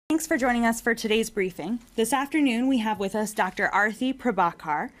Thanks for joining us for today's briefing. This afternoon, we have with us Dr. Arati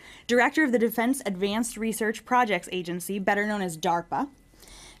Prabhakar, Director of the Defense Advanced Research Projects Agency, better known as DARPA.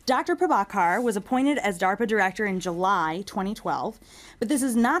 Dr. Prabhakar was appointed as DARPA Director in July 2012, but this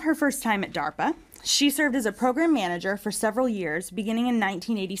is not her first time at DARPA. She served as a program manager for several years, beginning in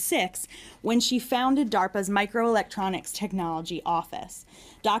 1986, when she founded DARPA's Microelectronics Technology Office.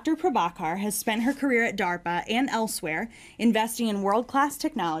 Dr. Prabhakar has spent her career at DARPA and elsewhere investing in world-class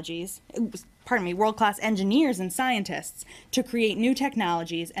engineers and scientists to create new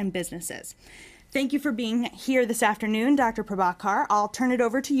technologies and businesses. Thank you for being here this afternoon, Dr. Prabhakar. I'll turn it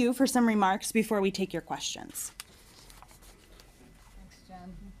over to you for some remarks before we take your questions. Thanks,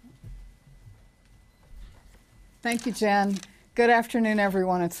 Jen. Thank you, Jen. Good afternoon,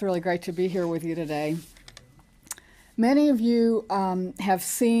 everyone. It's really great to be here with you today. Many of you have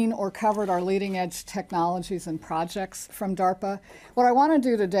seen or covered our leading edge technologies and projects from DARPA. What I want to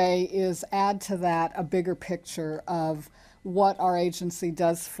do today is add to that a bigger picture of what our agency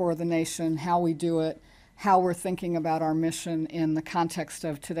does for the nation, how we do it, how we're thinking about our mission in the context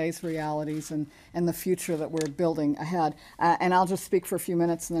of today's realities and the future that we're building ahead. And I'll just speak for a few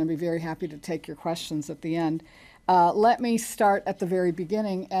minutes and then I'll be very happy to take your questions at the end. Let me start at the very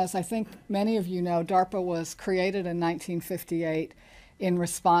beginning. As I think many of you know, DARPA was created in 1958 in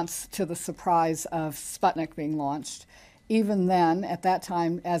response to the surprise of Sputnik being launched. Even then, at that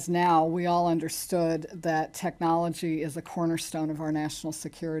time, as now, we all understood that technology is a cornerstone of our national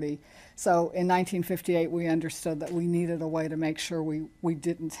security. So in 1958, we understood that we needed a way to make sure we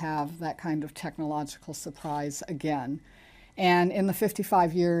didn't have that kind of technological surprise again. And in the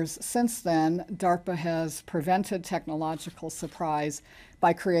 55 years since then, DARPA has prevented technological surprise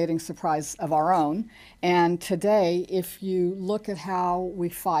by creating surprise of our own. And today, if you look at how we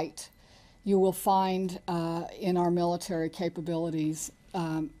fight, you will find in our military capabilities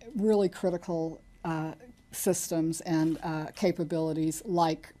really critical systems and capabilities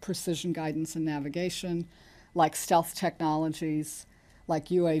like precision guidance and navigation, like stealth technologies, like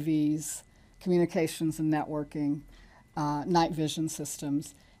UAVs, communications and networking, night vision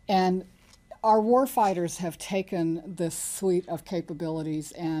systems. And our warfighters have taken this suite of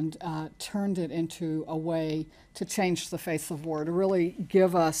capabilities and turned it into a way to change the face of war, to really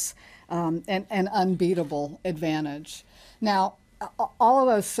give us an unbeatable advantage. Now, all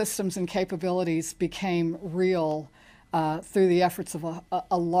of those systems and capabilities became real through the efforts of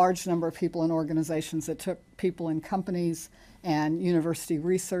a large number of people and organizations. It took people in companies and university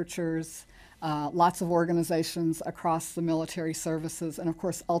researchers, lots of organizations across the military services, and of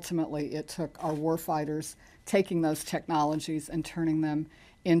course, ultimately, it took our warfighters taking those technologies and turning them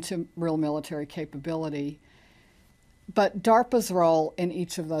into real military capability. But DARPA's role in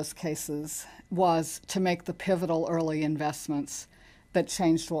each of those cases was to make the pivotal early investments that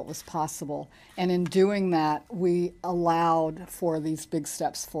changed what was possible. And in doing that, we allowed for these big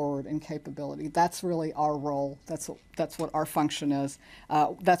steps forward in capability. That's really our role. That's what our function is.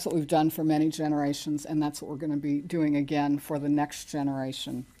 That's what we've done for many generations, and that's what we're going to be doing again for the next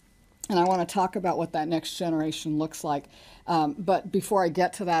generation. And I want to talk about what that next generation looks like. But before I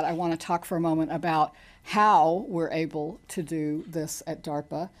get to that, I want to talk for a moment about how we're able to do this at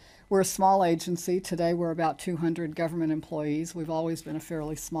DARPA. We're a small agency. Today we're about 200 government employees. We've always been a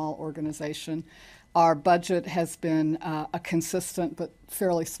fairly small organization. Our budget has been a consistent but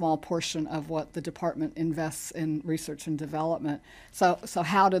fairly small portion of what the department invests in research and development. So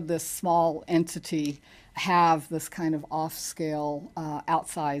how did this small entity have this kind of off-scale,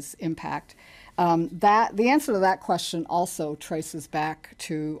 outsized impact? The answer to that question also traces back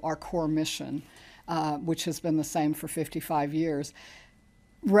to our core mission, which has been the same for 55 years.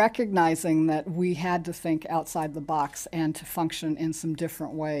 Recognizing that we had to think outside the box and to function in some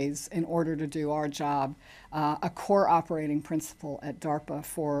different ways in order to do our job. A core operating principle at DARPA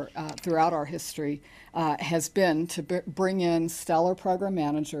throughout our history has been to bring in stellar program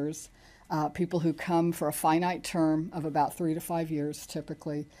managers, people who come for a finite term of about 3 to 5 years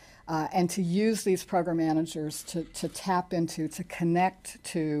typically, and to use these program managers to tap into, to connect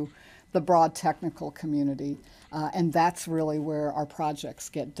to the broad technical community. And that's really where our projects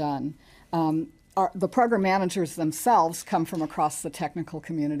get done. The program managers themselves come from across the technical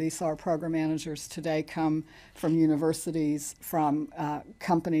community. So our program managers today come from universities, from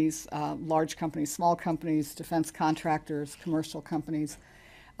companies, large companies, small companies, defense contractors, commercial companies.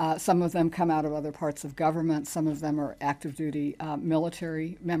 Some of them come out of other parts of government. Some of them are active duty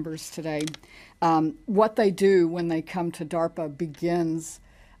military members today. What they do when they come to DARPA begins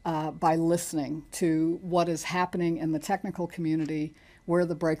by listening to what is happening in the technical community, where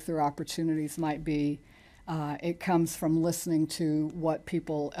the breakthrough opportunities might be, It comes from listening to what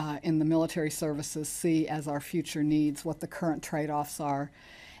people in the military services see as our future needs, what the current trade-offs are.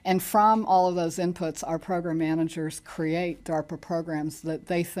 And from all of those inputs, our program managers create DARPA programs that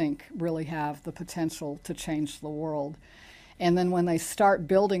they think really have the potential to change the world. And then when they start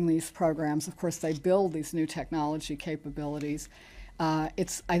building these programs, of course, they build these new technology capabilities. I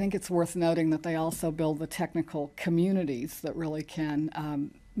think it's worth noting that they also build the technical communities that really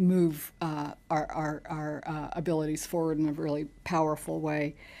can move our abilities forward in a really powerful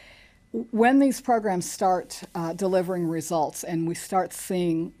way. When these programs start delivering results and we start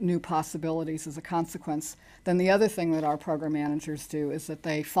seeing new possibilities as a consequence, then the other thing that our program managers do is that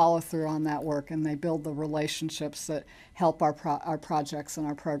they follow through on that work and they build the relationships that help our projects and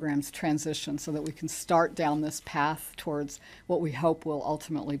our programs transition so that we can start down this path towards what we hope will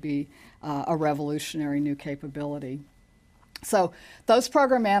ultimately be a revolutionary new capability. So those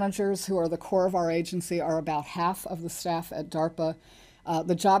program managers who are the core of our agency are about half of the staff at DARPA.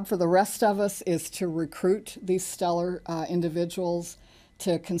 The job for the rest of us is to recruit these stellar individuals,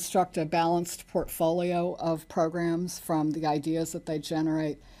 to construct a balanced portfolio of programs from the ideas that they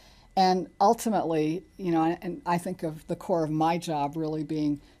generate. And ultimately, and I think of the core of my job really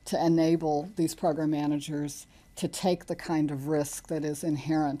being to enable these program managers to take the kind of risk that is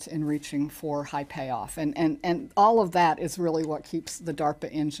inherent in reaching for high payoff. And all of that is really what keeps the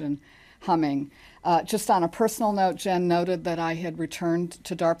DARPA engine humming. Just on a personal note, Jen noted that I had returned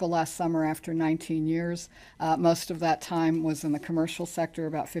to DARPA last summer after 19 years. Most of that time was in the commercial sector,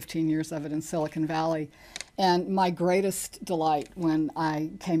 about 15 years of it in Silicon Valley. And my greatest delight when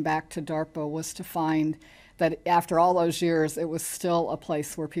I came back to DARPA was to find that after all those years, it was still a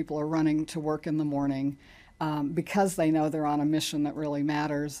place where people are running to work in the morning because they know they're on a mission that really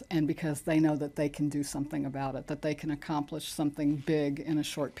matters and because they know that they can do something about it, that they can accomplish something big in a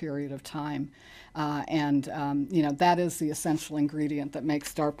short period of time. That is the essential ingredient that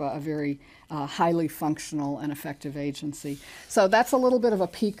makes DARPA a very highly functional and effective agency. So that's a little bit of a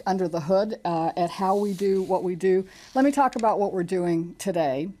peek under the hood at how we do what we do. Let me talk about what we're doing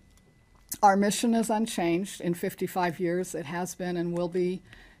today. Our mission is unchanged. In 55 years, it has been and will be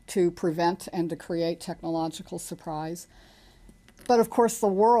to prevent and to create technological surprise. But of course, the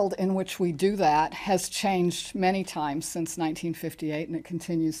world in which we do that has changed many times since 1958, and it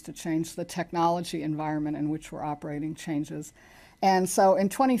continues to change. The technology environment in which we're operating changes. And so in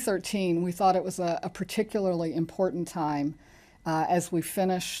 2013, we thought it was a particularly important time as we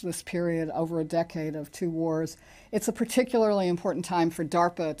finish this period over a decade of two wars. It's a particularly important time for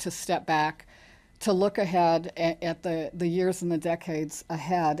DARPA to step back, to look ahead at the years and the decades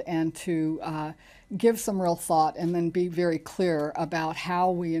ahead and to give some real thought and then be very clear about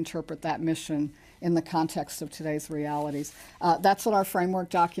how we interpret that mission in the context of today's realities. That's what our framework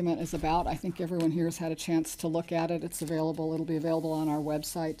document is about. I think everyone here has had a chance to look at it. It's available. It'll be available on our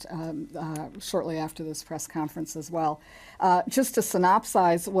website shortly after this press conference as well. Just to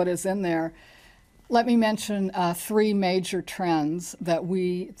synopsize what is in there, let me mention three major trends that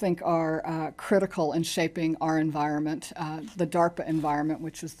we think are critical in shaping our environment, the DARPA environment,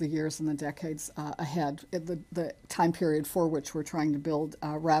 which is the years and the decades ahead, the time period for which we're trying to build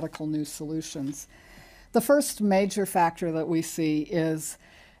radical new solutions. The first major factor that we see is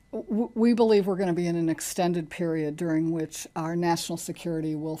we believe we're going to be in an extended period during which our national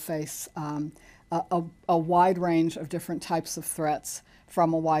security will face a wide range of different types of threats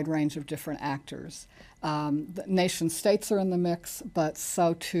from a wide range of different actors. The nation states are in the mix, but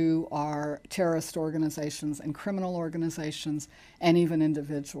so too are terrorist organizations and criminal organizations and even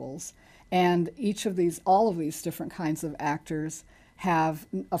individuals. And all of these different kinds of actors have,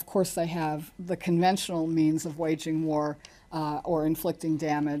 of course, they have the conventional means of waging war or inflicting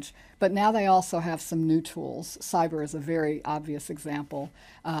damage, but now they also have some new tools. Cyber is a very obvious example.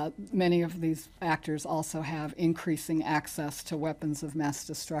 Many of these actors also have increasing access to weapons of mass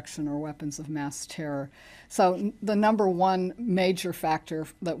destruction or weapons of mass terror. So the number one major factor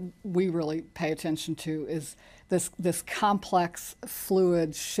that we really pay attention to is this complex,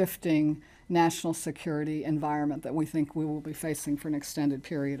 fluid, shifting national security environment that we think we will be facing for an extended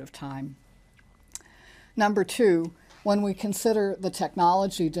period of time. Number two, when we consider the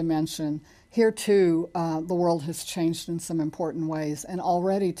technology dimension, here too, the world has changed in some important ways. And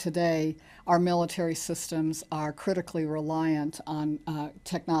already today, our military systems are critically reliant on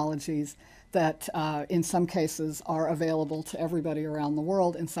technologies that in some cases are available to everybody around the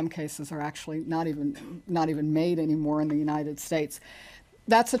world. In some cases are actually not even made anymore in the United States.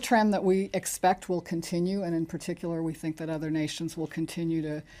 that's a trend that we expect will continue, and in particular, we think that other nations will continue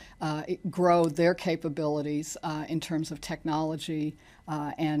to grow their capabilities in terms of technology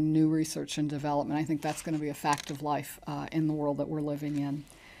and new research and development. I think that's going to be a fact of life in the world that we're living in.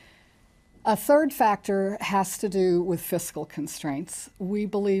 A third factor has to do with fiscal constraints. We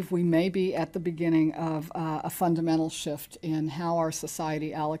believe we may be at the beginning of a fundamental shift in how our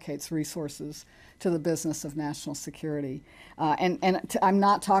society allocates resources to the business of national security. I'm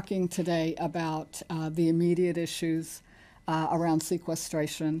not talking today about the immediate issues around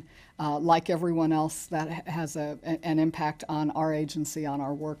sequestration. Like everyone else, that has an impact on our agency, on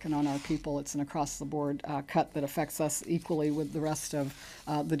our work, and on our people. It's an across-the-board cut that affects us equally with the rest of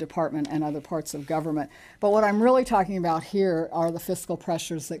the department and other parts of government. But what I'm really talking about here are the fiscal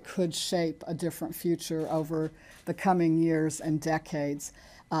pressures that could shape a different future over the coming years and decades.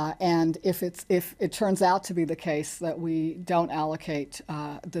 And if it turns out to be the case that we don't allocate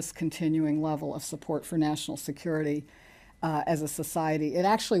this continuing level of support for national security as a society, it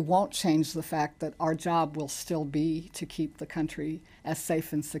actually won't change the fact that our job will still be to keep the country as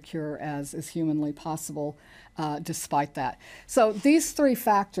safe and secure as is humanly possible despite that. So these three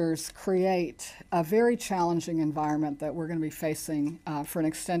factors create a very challenging environment that we're going to be facing for an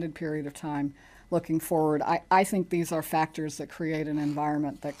extended period of time looking forward. I think these are factors that create an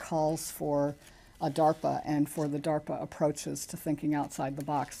environment that calls for a DARPA and for the DARPA approaches to thinking outside the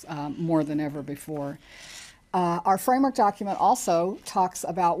box more than ever before. Our framework document also talks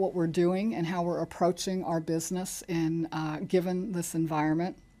about what we're doing and how we're approaching our business given this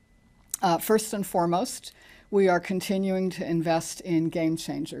environment. First and foremost, we are continuing to invest in game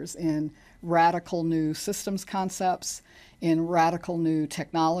changers, in radical new systems concepts, in radical new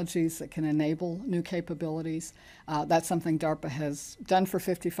technologies that can enable new capabilities. That's something DARPA has done for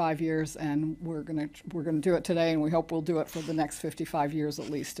 55 years, and we're going to do it today, and we hope we'll do it for the next 55 years at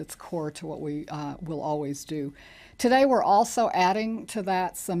least. It's core to what we will always do. Today, we're also adding to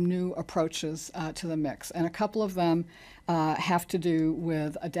that some new approaches to the mix, and a couple of them have to do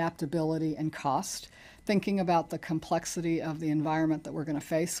with adaptability and cost. Thinking about the complexity of the environment that we're going to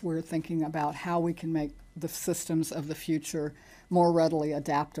face, we're thinking about how we can make the systems of the future more readily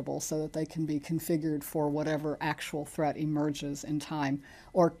adaptable so that they can be configured for whatever actual threat emerges in time,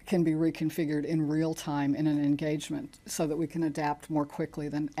 or can be reconfigured in real time in an engagement so that we can adapt more quickly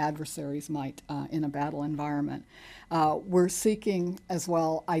than adversaries might in a battle environment. We're seeking as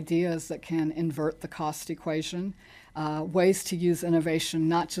well ideas that can invert the cost equation, ways to use innovation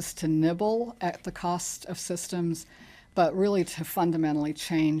not just to nibble at the cost of systems, but really to fundamentally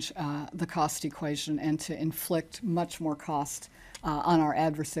change the cost equation and to inflict much more cost on our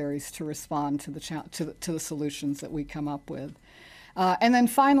adversaries to respond to the solutions that we come up with. And then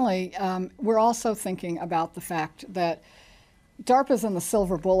finally, we're also thinking about the fact that DARPA's in the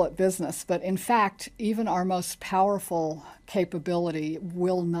silver bullet business, but in fact, even our most powerful capability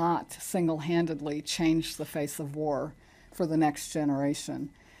will not single-handedly change the face of war for the next generation.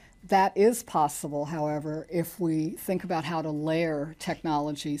 That is possible, however, if we think about how to layer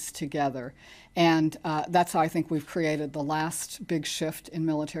technologies together. And that's how I think we've created the last big shift in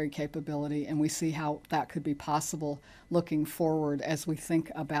military capability, and we see how that could be possible looking forward as we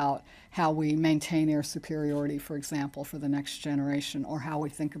think about how we maintain air superiority, for example, for the next generation, or how we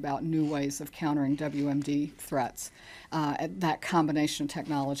think about new ways of countering WMD threats. That combination of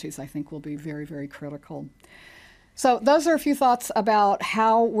technologies, I think, will be very, very critical. So those are a few thoughts about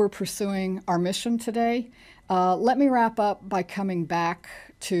how we're pursuing our mission today. Let me wrap up by coming back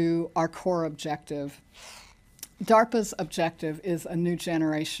to our core objective. DARPA's objective is a new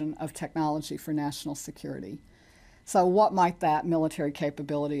generation of technology for national security. So what might that military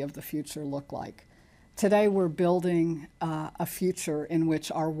capability of the future look like? Today we're building a future in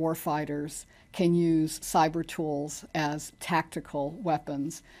which our warfighters can use cyber tools as tactical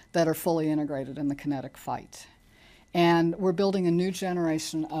weapons that are fully integrated in the kinetic fight. And we're building a new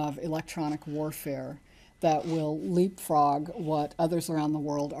generation of electronic warfare that will leapfrog what others around the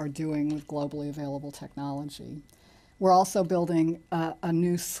world are doing with globally available technology. We're also building a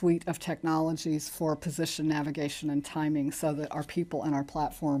new suite of technologies for position navigation and timing so that our people and our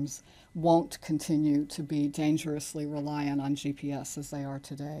platforms won't continue to be dangerously reliant on GPS as they are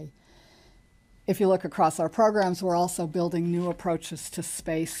today. If you look across our programs, we're also building new approaches to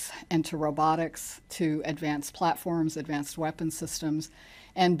space and to robotics, to advanced platforms, advanced weapon systems.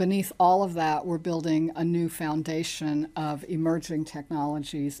 And beneath all of that, we're building a new foundation of emerging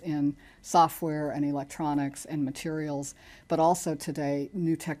technologies in software and electronics and materials, but also today,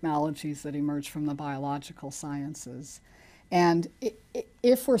 new technologies that emerge from the biological sciences. And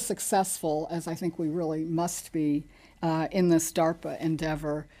if we're successful, as I think we really must be, in this DARPA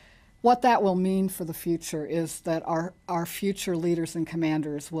endeavor. What that will mean for the future is that our future leaders and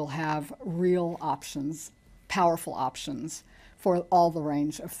commanders will have real options, powerful options for all the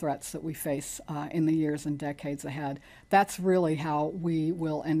range of threats that we face in the years and decades ahead. That's really how we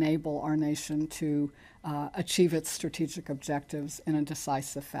will enable our nation to achieve its strategic objectives in a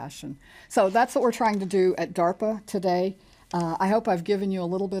decisive fashion. So that's what we're trying to do at DARPA today. I hope I've given you a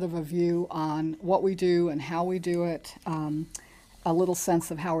little bit of a view on what we do and how we do it, a little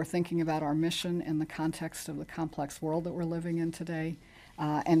sense of how we're thinking about our mission in the context of the complex world that we're living in today,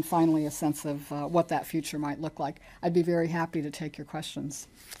 and finally a sense of what that future might look like. I'd be very happy to take your questions.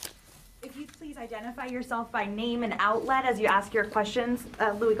 If you'd please identify yourself by name and outlet as you ask your questions.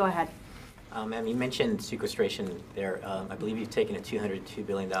 Louis, go ahead. Ma'am, you mentioned sequestration there. I believe you've taken a $202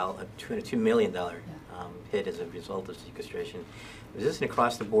 million hit as a result of sequestration. Is this an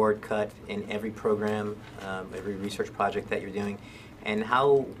across-the-board cut in every program, every research project that you're doing? And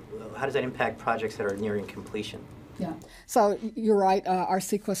how does that impact projects that are nearing completion? Yeah. So you're right. Our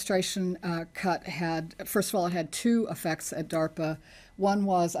sequestration cut had, first of all, it had two effects at DARPA. One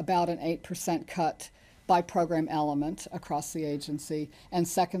was about an 8% cut by program element across the agency. And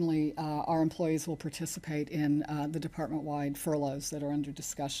secondly, our employees will participate in the department-wide furloughs that are under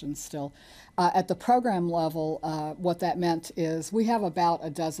discussion still. At the program level, what that meant is we have about a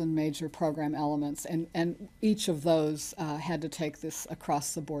dozen major program elements, and each of those had to take this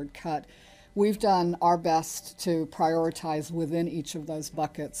across-the-board cut. We've done our best to prioritize within each of those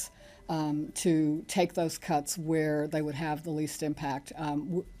buckets to take those cuts where they would have the least impact.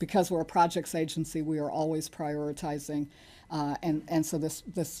 Because we're a projects agency, we are always prioritizing, and so this,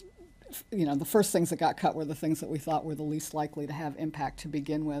 the first things that got cut were the things that we thought were the least likely to have impact to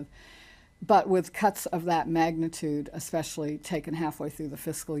begin with. But with cuts of that magnitude, especially taken halfway through the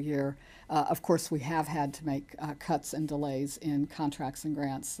fiscal year, of course we have had to make cuts and delays in contracts and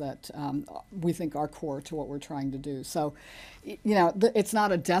grants that we think are core to what we're trying to do. So, it's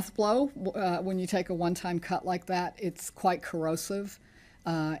not a death blow when you take a one-time cut like that. It's quite corrosive,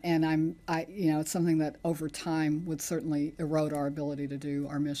 and it's something that over time would certainly erode our ability to do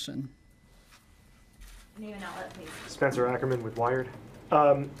our mission. Name and outlet, please. Spencer Ackerman with Wired.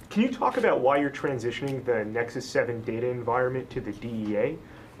 Can you talk about why you're transitioning the Nexus 7 data environment to the DEA?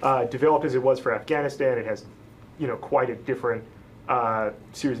 Developed as it was for Afghanistan, it has, quite a different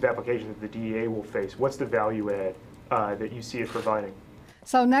series of applications that the DEA will face. What's the value add that you see it providing?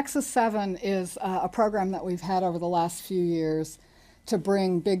 So Nexus 7 is a program that we've had over the last few years to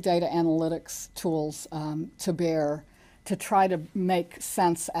bring big data analytics tools to bear to try to make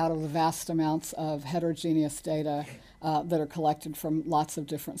sense out of the vast amounts of heterogeneous data that are collected from lots of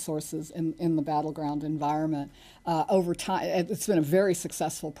different sources in the battleground environment. Over time, it's been a very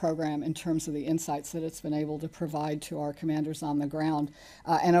successful program in terms of the insights that it's been able to provide to our commanders on the ground.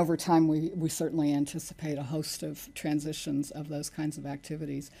 And over time, we certainly anticipate a host of transitions of those kinds of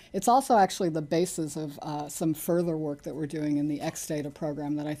activities. It's also actually the basis of some further work that we're doing in the X-Data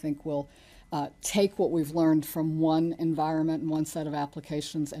program that I think will take what we've learned from one environment and one set of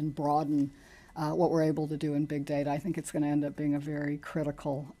applications and broaden what we're able to do in big data. I think it's going to end up being a very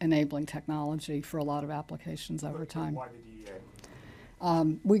critical enabling technology for a lot of applications over time. Why the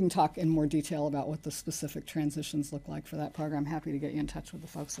DEA? We can talk in more detail about what the specific transitions look like for that program. Happy to get you in touch with the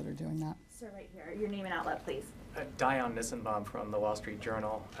folks that are doing that. Sir, right here. Your name and outlet, please. Dion Nissenbaum from the Wall Street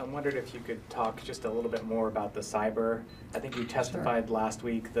Journal. I wondered if you could talk just a little bit more about the cyber. I think you testified last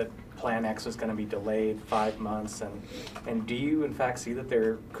week that Plan X was going to be delayed 5 months. And do you, in fact, see that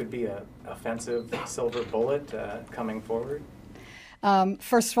there could be an offensive silver bullet coming forward?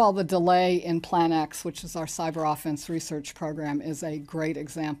 First of all, the delay in Plan X, which is our cyber offense research program, is a great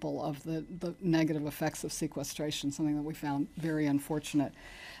example of the negative effects of sequestration, something that we found very unfortunate.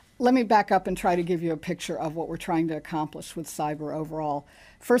 Let me back up and try to give you a picture of what we're trying to accomplish with cyber overall.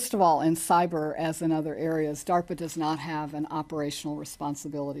 First of all, in cyber, as in other areas, DARPA does not have an operational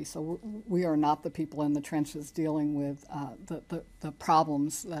responsibility. So we are not the people in the trenches dealing with the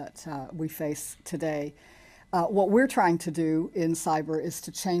problems that we face today. What we're trying to do in cyber is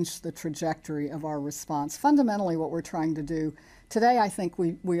to change the trajectory of our response. Fundamentally, what we're trying to do today, I think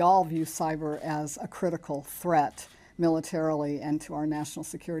we all view cyber as a critical threat militarily and to our national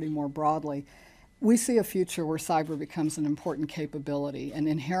security more broadly. We see a future where cyber becomes an important capability, and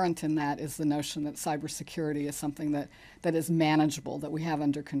inherent in that is the notion that cybersecurity is something that is manageable, that we have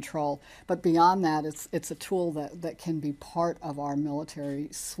under control. But beyond that, it's a tool that can be part of our military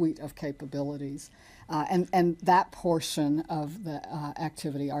suite of capabilities. And that portion of the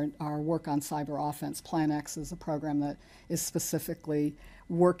activity, our work on cyber offense, Plan X is a program that is specifically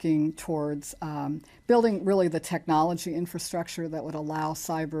working towards building really the technology infrastructure that would allow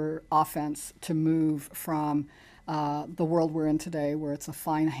cyber offense to move from the world we're in today, where it's a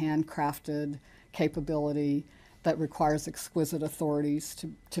fine handcrafted capability that requires exquisite authorities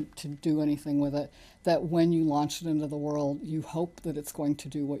to do anything with it, that when you launch it into the world, you hope that it's going to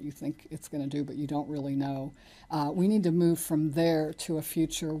do what you think it's going to do, but you don't really know. We need to move from there to a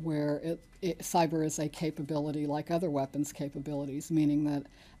future where cyber is a capability like other weapons capabilities, meaning that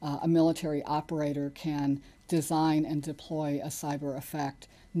a military operator can design and deploy a cyber effect,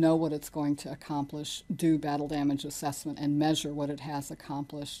 know what it's going to accomplish, do battle damage assessment, and measure what it has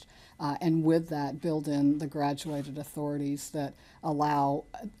accomplished. And with that, build in the graduated authorities that allow,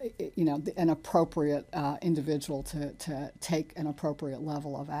 an appropriate individual to take an appropriate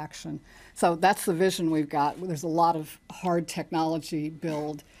level of action. So that's the vision we've got. There's a lot of hard technology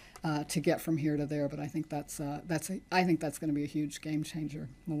build to get from here to there, but I think that's going to be a huge game changer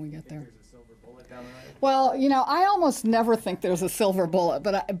when we get there. Well, I almost never think there's a silver bullet,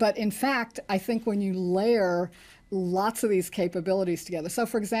 but in fact, I think when you layer lots of these capabilities together. So,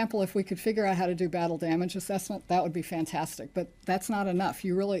 for example, if we could figure out how to do battle damage assessment, that would be fantastic. But that's not enough.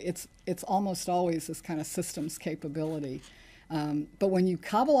 It's almost always this kind of systems capability. But when you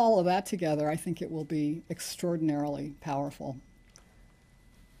cobble all of that together, I think it will be extraordinarily powerful.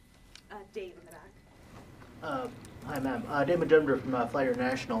 Dave in the back. Hi, ma'am. Dave McDermott from Flight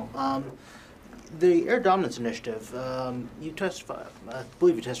International. The Air Dominance Initiative, you testified, I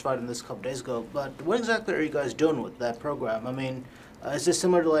believe you testified on this a couple days ago, but what exactly are you guys doing with that program? I mean, is this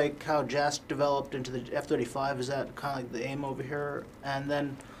similar to like how JAS developed into the F-35? Is that kind of like the aim over here? And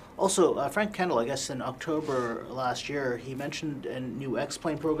then also, Frank Kendall, I guess in October last year, he mentioned a new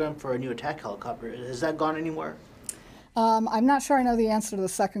X-plane program for a new attack helicopter. Has that gone anywhere? I'm not sure I know the answer to the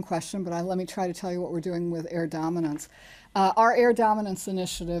second question, but let me try to tell you what we're doing with air dominance. Our Air Dominance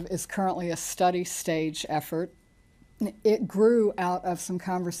Initiative is currently a study stage effort. It grew out of some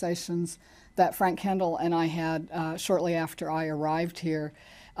conversations that Frank Kendall and I had shortly after I arrived here.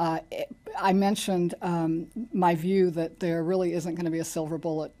 I mentioned my view that there really isn't going to be a silver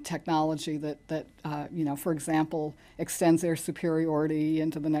bullet technology that for example, extends air superiority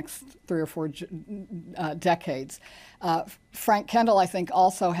into the next 3 or 4 decades. Frank Kendall, I think,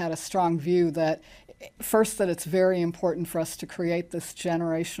 also had a strong view that first, that it's very important for us to create this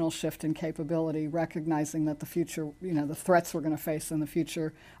generational shift in capability, recognizing that the future, the threats we're going to face in the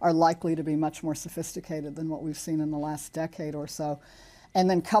future are likely to be much more sophisticated than what we've seen in the last decade or so. And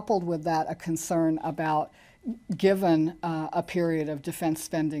then coupled with that, a concern about, given a period of defense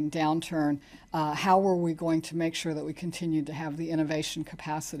spending downturn, how are we going to make sure that we continue to have the innovation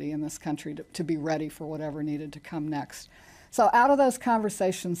capacity in this country to be ready for whatever needed to come next. So out of those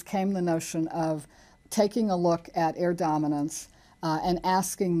conversations came the notion of taking a look at air dominance and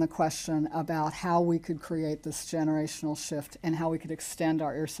asking the question about how we could create this generational shift and how we could extend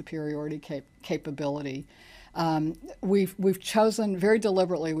our air superiority capability. We've chosen, very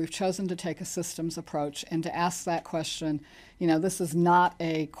deliberately, we've chosen to take a systems approach and to ask that question. This is not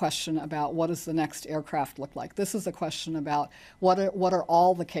a question about what does the next aircraft look like. This is a question about what are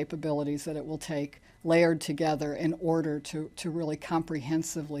all the capabilities that it will take layered together in order to really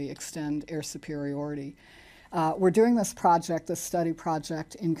comprehensively extend air superiority. We're doing this project, this study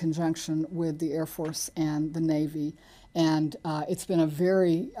project, in conjunction with the Air Force and the Navy, and it's been a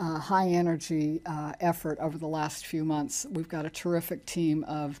very high energy effort over the last few months. We've got a terrific team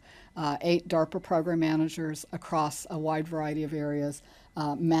of 8 DARPA program managers across a wide variety of areas,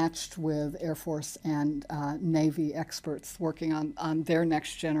 matched with Air Force and Navy experts working on their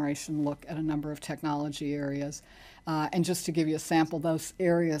next generation look at a number of technology areas. And just to give you a sample, those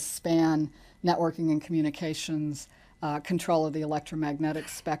areas span networking and communications, control of the electromagnetic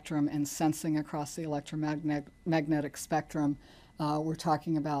spectrum, and sensing across the electromagnetic spectrum. We're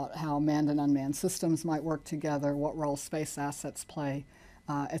talking about how manned and unmanned systems might work together, what role space assets play,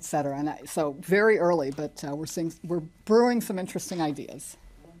 et cetera. And so very early, but we're brewing some interesting ideas.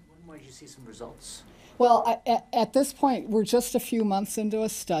 When might you see some results? Well, at this point, we're just a few months into a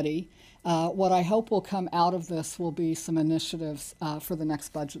study. What I hope will come out of this will be some initiatives for the next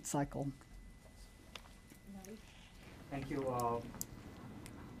budget cycle. Thank you.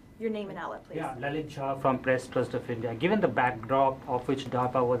 Your name and outlet, please. Yeah, Lalit Shah from Press Trust of India. Given the backdrop of which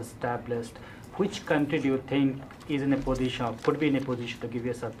DARPA was established, which country do you think is in a position, or could be in a position, to give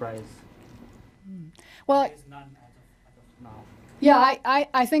you a surprise? Well, There is none as of now. yeah,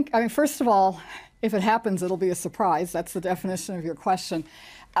 I think, first of all, if it happens, it'll be a surprise. That's the definition of your question.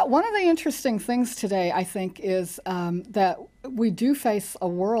 One of the interesting things today, I think, is that we do face a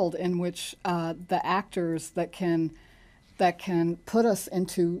world in which the actors that that can put us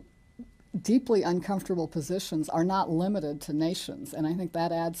into deeply uncomfortable positions are not limited to nations. And I think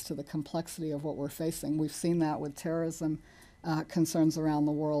that adds to the complexity of what we're facing. We've seen that with terrorism concerns around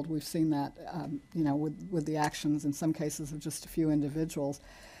the world. We've seen that with the actions in some cases of just a few individuals.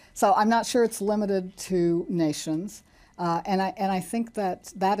 So I'm not sure it's limited to nations. And I think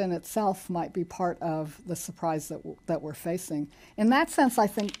that in itself might be part of the surprise that we're facing. In that sense, I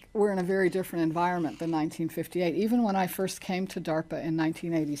think we're in a very different environment than 1958. Even when I first came to DARPA in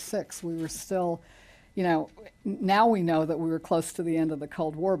 1986, we were still, now we know that we were close to the end of the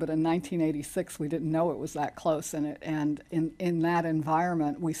Cold War, but in 1986 we didn't know it was that close. And in that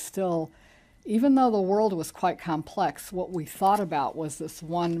environment, we still, even though the world was quite complex, what we thought about was this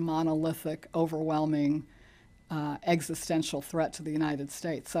one monolithic, overwhelming existential threat to the United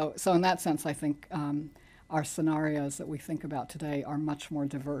States. So in that sense, I think our scenarios that we think about today are much more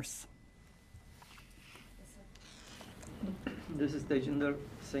diverse. This is Tejinder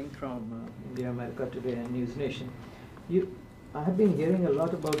Singh from India America Today and News Nation. I have been hearing a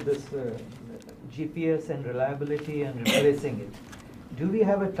lot about this GPS and reliability and replacing it. Do we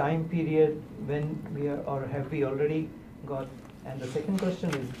have a time period when we are, or have we already got? And the second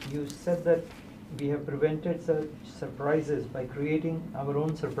question is, you said that we have prevented such surprises by creating our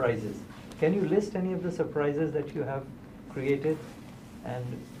own surprises. Can you list any of the surprises that you have created? And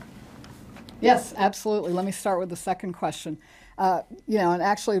yes, absolutely. Let me start with the second question. And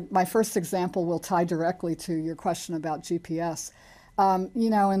actually my first example will tie directly to your question about GPS.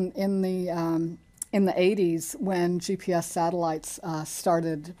 In the 80s, when GPS satellites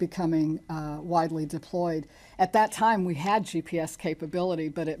started becoming widely deployed, at that time we had GPS capability,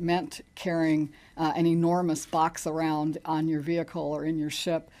 but it meant carrying an enormous box around on your vehicle or in your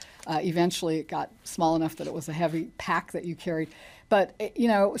ship. Eventually it got small enough that it was a heavy pack that you carried. But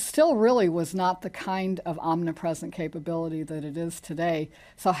still really was not the kind of omnipresent capability that it is today.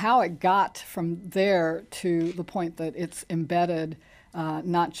 So how it got from there to the point that it's embedded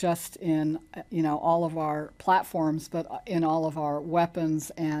not just in all of our platforms, but in all of our weapons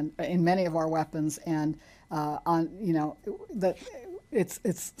and in many of our weapons, and that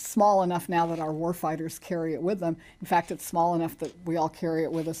it's small enough now that our warfighters carry it with them. In fact, it's small enough that we all carry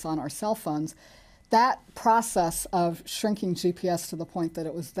it with us on our cell phones. That process of shrinking GPS to the point that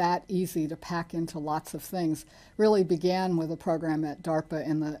it was that easy to pack into lots of things really began with a program at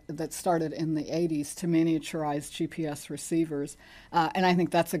DARPA that started in the 80s to miniaturize GPS receivers. And I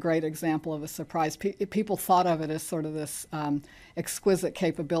think that's a great example of a surprise. People thought of it as sort of this exquisite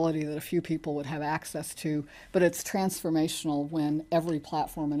capability that a few people would have access to, but it's transformational when every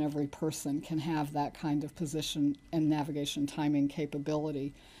platform and every person can have that kind of position and navigation timing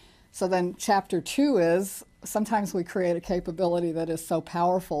capability. So then chapter 2 is sometimes we create a capability that is so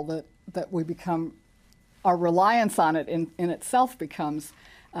powerful that we become, our reliance on it in itself becomes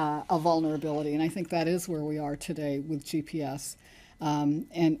a vulnerability. And I think that is where we are today with GPS.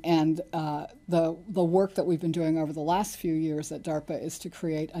 The work that we've been doing over the last few years at DARPA is to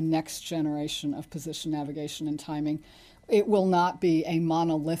create a next generation of position navigation and timing. It will not be a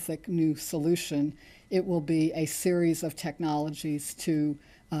monolithic new solution. It will be a series of technologies to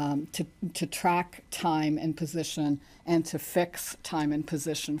track time and position and to fix time and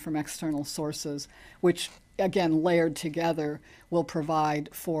position from external sources, which again layered together will provide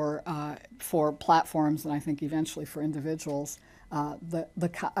for platforms and I think eventually for individuals a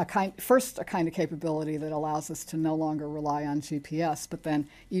kind of capability that allows us to no longer rely on GPS, but then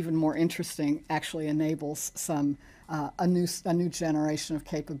even more interesting, actually enables a new generation of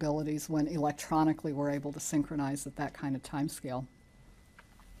capabilities when electronically we're able to synchronize at that kind of time scale.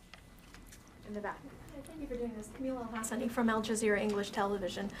 In the back. Thank you for doing this. Camille El-Hassani from Al Jazeera English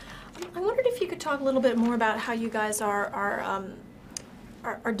Television. I wondered if you could talk a little bit more about how you guys are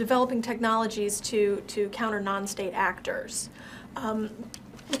developing technologies to counter non-state actors. I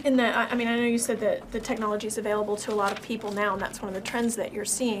know you said that the technology is available to a lot of people now, and that's one of the trends that you're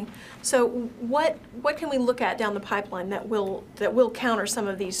seeing. So what can we look at down the pipeline that will counter some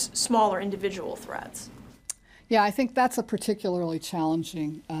of these smaller individual threats? Yeah, I think that's a particularly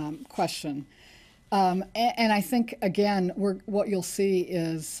challenging question. And I think, again, what you'll see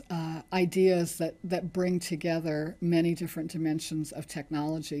is ideas that bring together many different dimensions of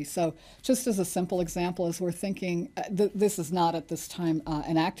technology. So just as a simple example, as we're thinking, this is not at this time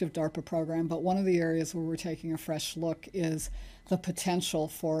an active DARPA program, but one of the areas where we're taking a fresh look is the potential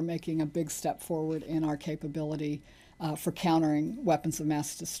for making a big step forward in our capability for countering weapons of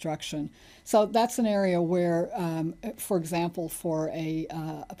mass destruction. So that's an area where, for example, for a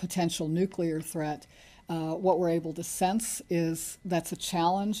potential nuclear threat, What we're able to sense that's a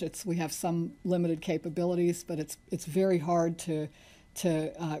challenge. We have some limited capabilities, but it's very hard to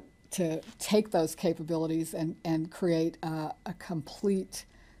take those capabilities and create a complete,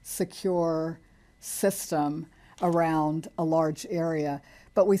 secure system around a large area.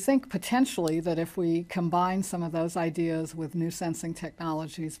 But we think potentially that if we combine some of those ideas with new sensing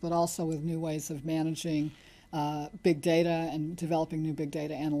technologies, but also with new ways of managing big data and developing new big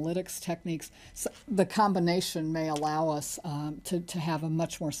data analytics techniques, so the combination may allow us to have a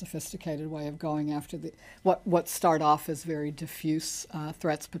much more sophisticated way of going after what start off as very diffuse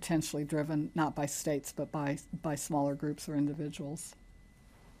threats, potentially driven not by states but by smaller groups or individuals.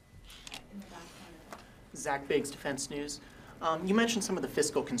 Zach Biggs, Defense News. You mentioned some of the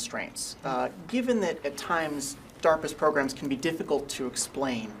fiscal constraints. Given that at times DARPA's programs can be difficult to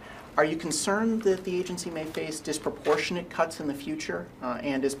explain, are you concerned that the agency may face disproportionate cuts in the future?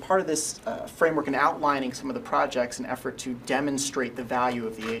 And as part of this framework and outlining some of the projects, an effort to demonstrate the value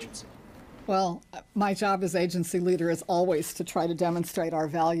of the agency? Well, my job as agency leader is always to try to demonstrate our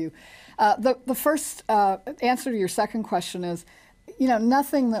value. The first answer to your second question is,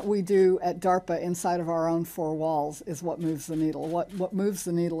 nothing that we do at DARPA inside of our own four walls is what moves the needle. What moves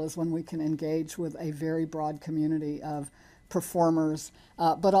the needle is when we can engage with a very broad community of performers,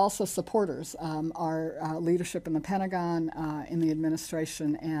 but also supporters, our leadership in the Pentagon, in the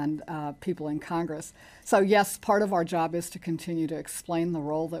administration, and people in Congress. So yes, part of our job is to continue to explain the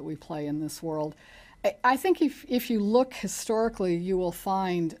role that we play in this world. I think if you look historically, you will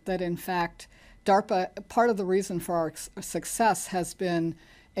find that in fact, DARPA, part of the reason for our success has been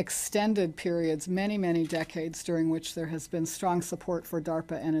extended periods, many, many decades, during which there has been strong support for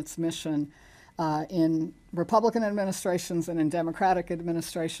DARPA and its mission in Republican administrations and in Democratic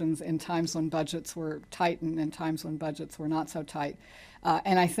administrations, in times when budgets were tight and in times when budgets were not so tight.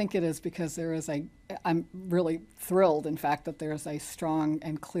 And I think it is because I'm really thrilled, in fact, that there is a strong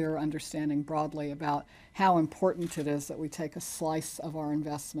and clear understanding broadly about how important it is that we take a slice of our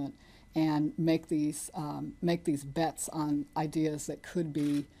investment and make these bets on ideas that could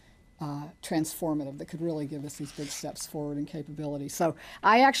be transformative, that could really give us these big steps forward in capability. So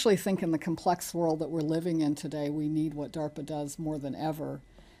I actually think in the complex world that we're living in today, we need what DARPA does more than ever.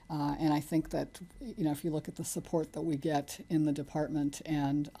 And I think that, if you look at the support that we get in the department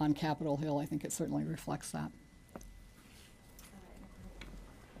and on Capitol Hill, I think it certainly reflects that.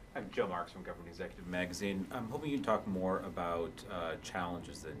 I'm Joe Marks from Government Executive Magazine. I'm hoping you can talk more about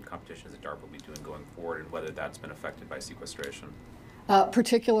challenges and competitions that DARPA will be doing going forward and whether that's been affected by sequestration.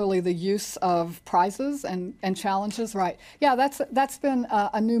 Particularly the use of prizes and challenges, right? Yeah, that's been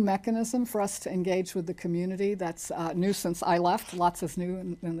a new mechanism for us to engage with the community. That's new since I left. Lots is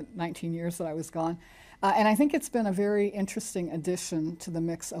new in the 19 years that I was gone. And I think it's been a very interesting addition to the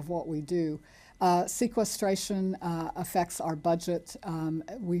mix of what we do. Sequestration affects our budget.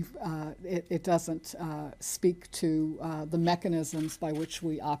 It doesn't speak to the mechanisms by which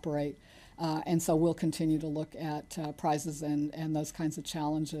we operate. And so we'll continue to look at prizes and those kinds of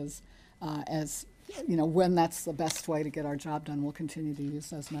challenges as, when that's the best way to get our job done, we'll continue to use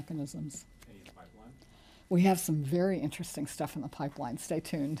those mechanisms. Any in the pipeline? We have some very interesting stuff in the pipeline. Stay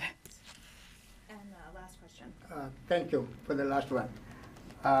tuned. And last question. Thank you for the last one.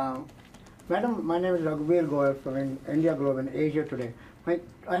 Madam, my name is Raghuveer Goel from India Globe and Asia Today.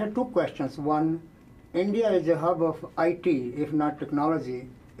 I have two questions. One, India is a hub of IT, if not technology.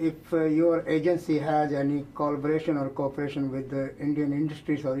 If your agency has any collaboration or cooperation with the Indian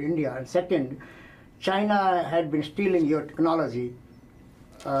industries or India. And second, China had been stealing your technology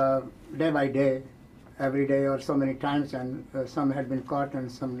day by day, every day or so many times, and some had been caught and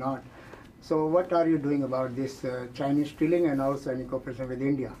some not. So what are you doing about this Chinese stealing and also any cooperation with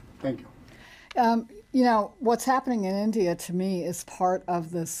India? Thank you. What's happening in India to me is part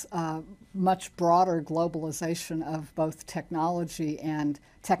of this much broader globalization of both technology and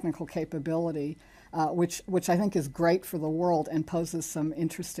technical capability, which I think is great for the world and poses some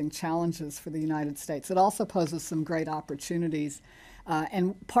interesting challenges for the United States. It also poses some great opportunities.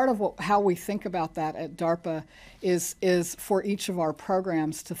 And part of how we think about that at DARPA is for each of our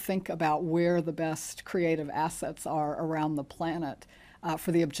programs to think about where the best creative assets are around the planet.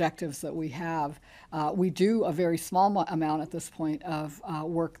 For the objectives that we have. We do a very small amount at this point of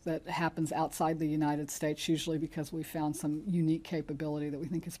work that happens outside the United States, usually because we found some unique capability that we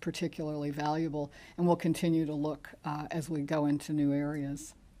think is particularly valuable, and we'll continue to look as we go into new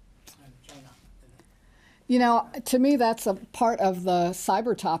areas. To me, that's a part of the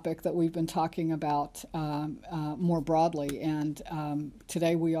cyber topic that we've been talking about more broadly, and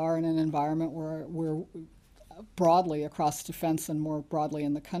today we are in an environment where we're broadly across defense and more broadly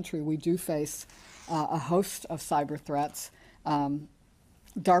in the country, we do face a host of cyber threats.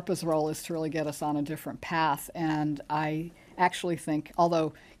 DARPA's role is to really get us on a different path, and I actually think,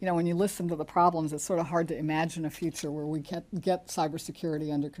 although, you know, when you listen to the problems, it's sort of hard to imagine a future where we get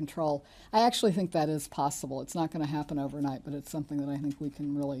cybersecurity under control. I actually think that is possible. It's not going to happen overnight, but it's something that I think we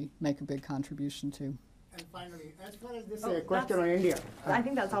can really make a big contribution to. And finally, as far as this question on India. I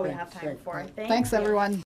think that's all we Okay, have time great. for. Thanks, everyone.